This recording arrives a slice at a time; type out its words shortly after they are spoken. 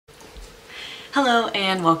Hello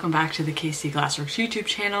and welcome back to the KC Glassworks YouTube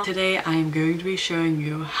channel. Today I am going to be showing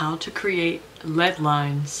you how to create lead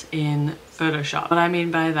lines in Photoshop. What I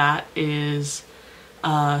mean by that is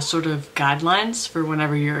sort of guidelines for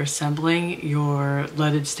whenever you're assembling your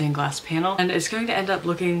leaded stained glass panel. And it's going to end up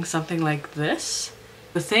looking something like this.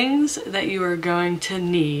 The things that you are going to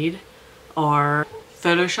need are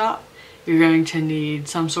Photoshop. You're going to need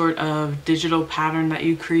some sort of digital pattern that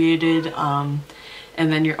you created, and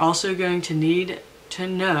then you're also going to need to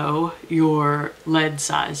know your lead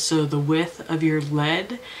size, so the width of your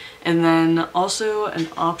lead. And then also an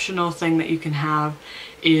optional thing that you can have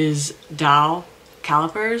is dowel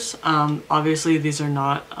calipers. Obviously these are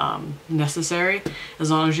not necessary. As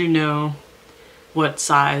long as you know what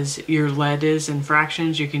size your lead is in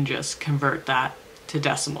fractions, you can just convert that to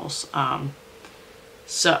decimals.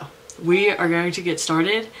 So we are going to get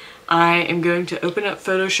started. I am going to open up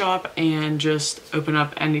Photoshop and just open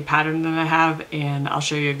up any pattern that I have, and I'll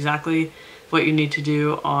show you exactly what you need to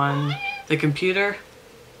do on the computer.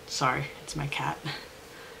 Sorry, it's my cat.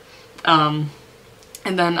 And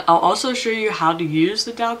then I'll also show you how to use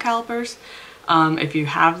the dowel calipers. If you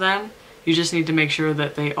have them, you just need to make sure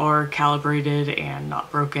that they are calibrated and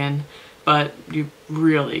not broken, but you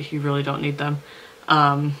really don't need them.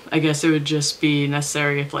 I guess it would just be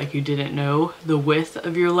necessary if like you didn't know the width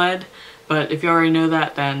of your lead, but if you already know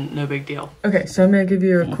that, then no big deal. Okay, so I'm going to give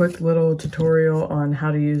you a quick little tutorial on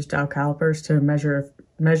how to use dowel calipers to measure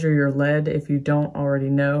your lead if you don't already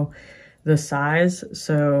know the size.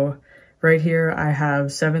 So right here I have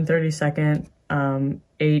 7/32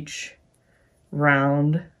 H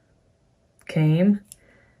round came.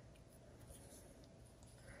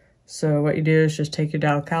 So what you do is just take your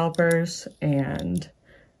dowel calipers and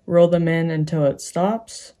roll them in until it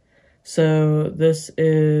stops. So this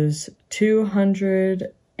is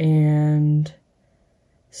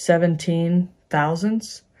 217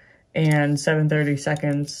 thousandths, and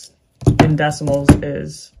 7/32 in decimals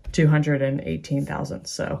is 218 thousandths.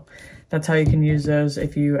 So that's how you can use those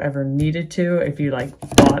if you ever needed to. If you like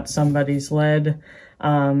bought somebody's lead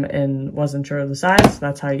and wasn't sure of the size,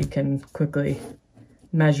 that's how you can quickly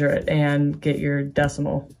measure it and get your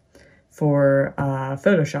decimal for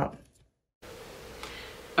Photoshop.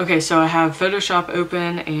 Okay, so I have Photoshop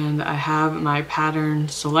open and I have my pattern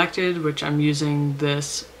selected, which I'm using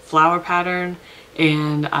this flower pattern,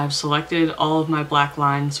 and I've selected all of my black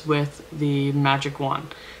lines with the magic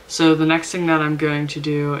wand. So the next thing that I'm going to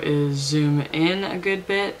do is zoom in a good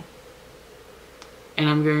bit, and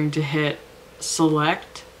I'm going to hit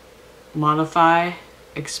select, modify,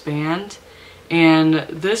 expand. And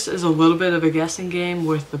this is a little bit of a guessing game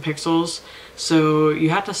with the pixels. So you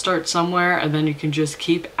have to start somewhere and then you can just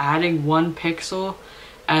keep adding one pixel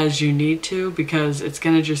as you need to, because it's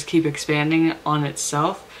gonna just keep expanding on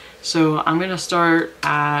itself. So I'm gonna start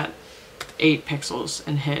at 8 pixels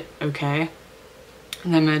and hit OK.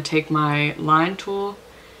 And then I'm gonna take my line tool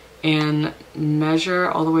and measure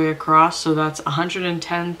all the way across. So that's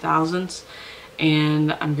 110 thousandths.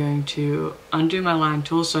 And I'm going to undo my line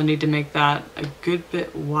tool, so I need to make that a good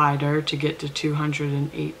bit wider to get to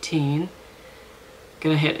 218.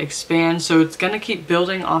 Gonna hit expand, so it's gonna keep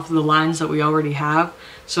building off of the lines that we already have.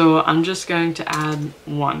 So I'm just going to add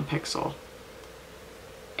 1 pixel.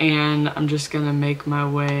 And I'm just gonna make my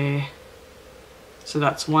way, so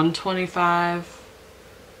that's 125.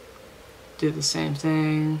 Do the same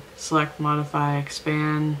thing, select, modify,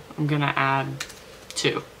 expand. I'm gonna add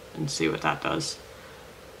 2. And see what that does.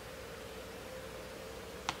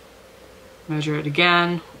 Measure it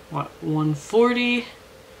again, 140,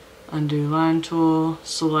 undo line tool,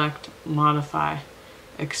 select, modify,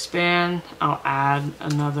 expand. I'll add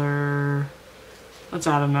another, let's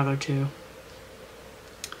add another 2.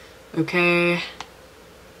 Okay,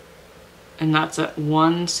 and that's at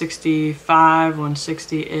 165,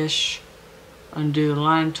 160-ish. Undo the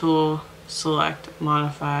line tool, select,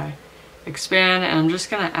 modify, expand, and I'm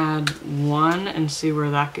just gonna add 1 and see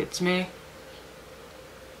where that gets me,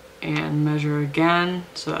 and measure again.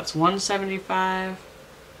 So that's 175.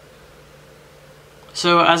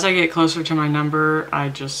 So as I get closer to my number, I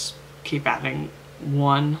just keep adding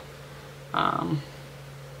 1.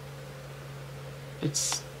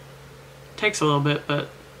 It takes a little bit, but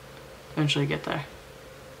eventually get there.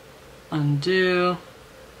 Undo,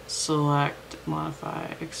 select,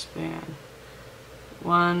 modify, expand.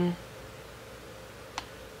 1.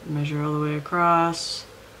 Measure all the way across.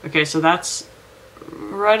 Okay, so that's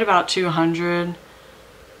right about 200.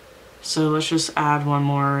 So let's just add 1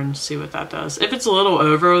 more and see what that does. If it's a little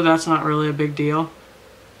over, that's not really a big deal.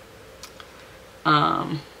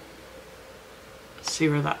 Let's see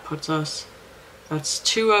where that puts us. That's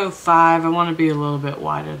 205. I want to be a little bit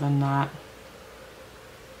wider than that.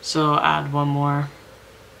 So I'll add one more.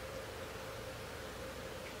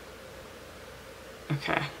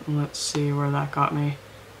 Okay, and let's see where that got me.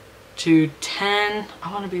 210.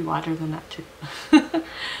 I want to be wider than that too.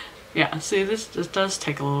 Yeah, see, this does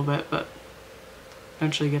take a little bit, but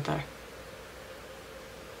eventually get there.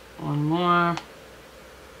 One more.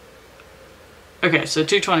 Okay, so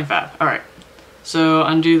 225. All right. So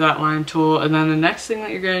undo that line tool, and then the next thing that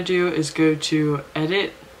you're going to do is go to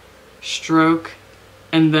Edit, Stroke,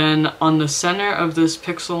 and then on the center of this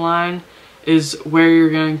pixel line is where you're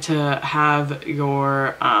going to have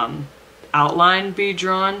your outline be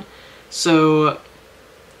drawn. So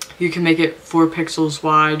you can make it 4 pixels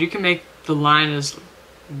wide. You can make the line as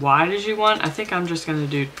wide as you want. I think I'm just going to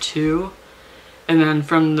do 2. And then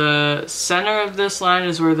from the center of this line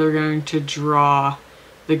is where they're going to draw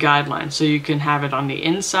the guideline. So you can have it on the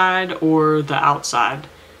inside or the outside.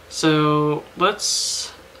 So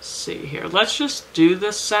let's see here. Let's just do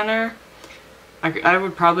the center. I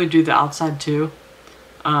would probably do the outside too.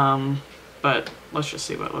 But let's just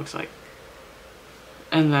see what it looks like.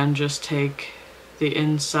 And then just take the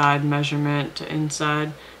inside measurement to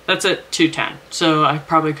inside. That's at 210. So I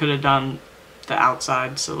probably could have done the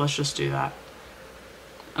outside. So let's just do that.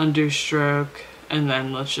 Undo stroke, and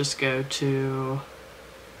then let's just go to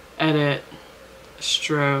Edit,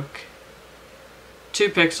 Stroke, 2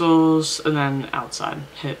 pixels, and then outside.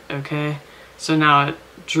 Hit OK. So now it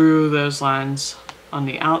drew those lines on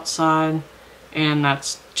the outside, and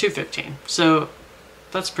that's 215. So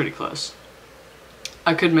that's pretty close.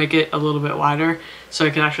 I could make it a little bit wider so I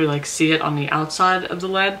could actually like see it on the outside of the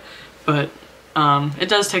lead, but it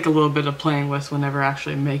does take a little bit of playing with whenever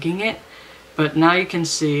actually making it. But now you can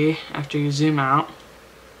see, after you zoom out,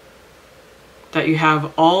 that you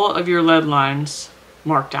have all of your lead lines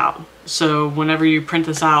marked out. So whenever you print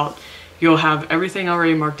this out, you'll have everything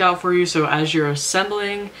already marked out for you. So as you're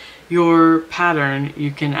assembling your pattern,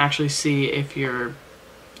 you can actually see if you're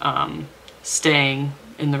staying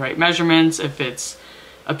in the right measurements, if it's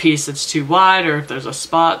a piece that's too wide, or if there's a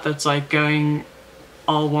spot that's like going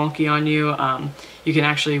all wonky on you. You can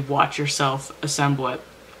actually watch yourself assemble it.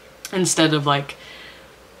 Instead of like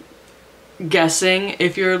guessing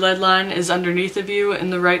if your lead line is underneath of you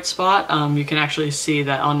in the right spot, you can actually see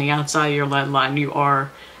that on the outside of your lead line you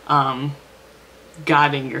are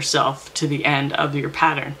guiding yourself to the end of your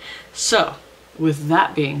pattern. So with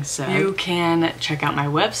that being said, you can check out my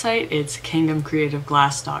website. It's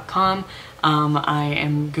kingdomcreativeglass.com. I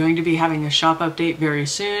am going to be having a shop update very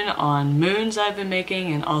soon on moons I've been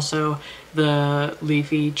making, and also the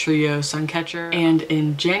leafy trio suncatcher. And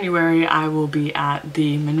in January I will be at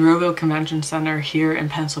the Monroeville Convention Center here in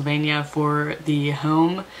Pennsylvania for the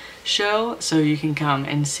home show, so you can come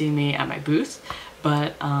and see me at my booth.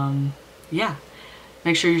 But yeah,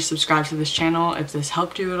 make sure you subscribe to this channel if this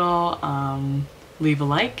helped you at all. Leave a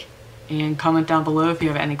like and comment down below if you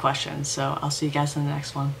have any questions. So I'll see you guys in the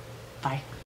next one. Bye.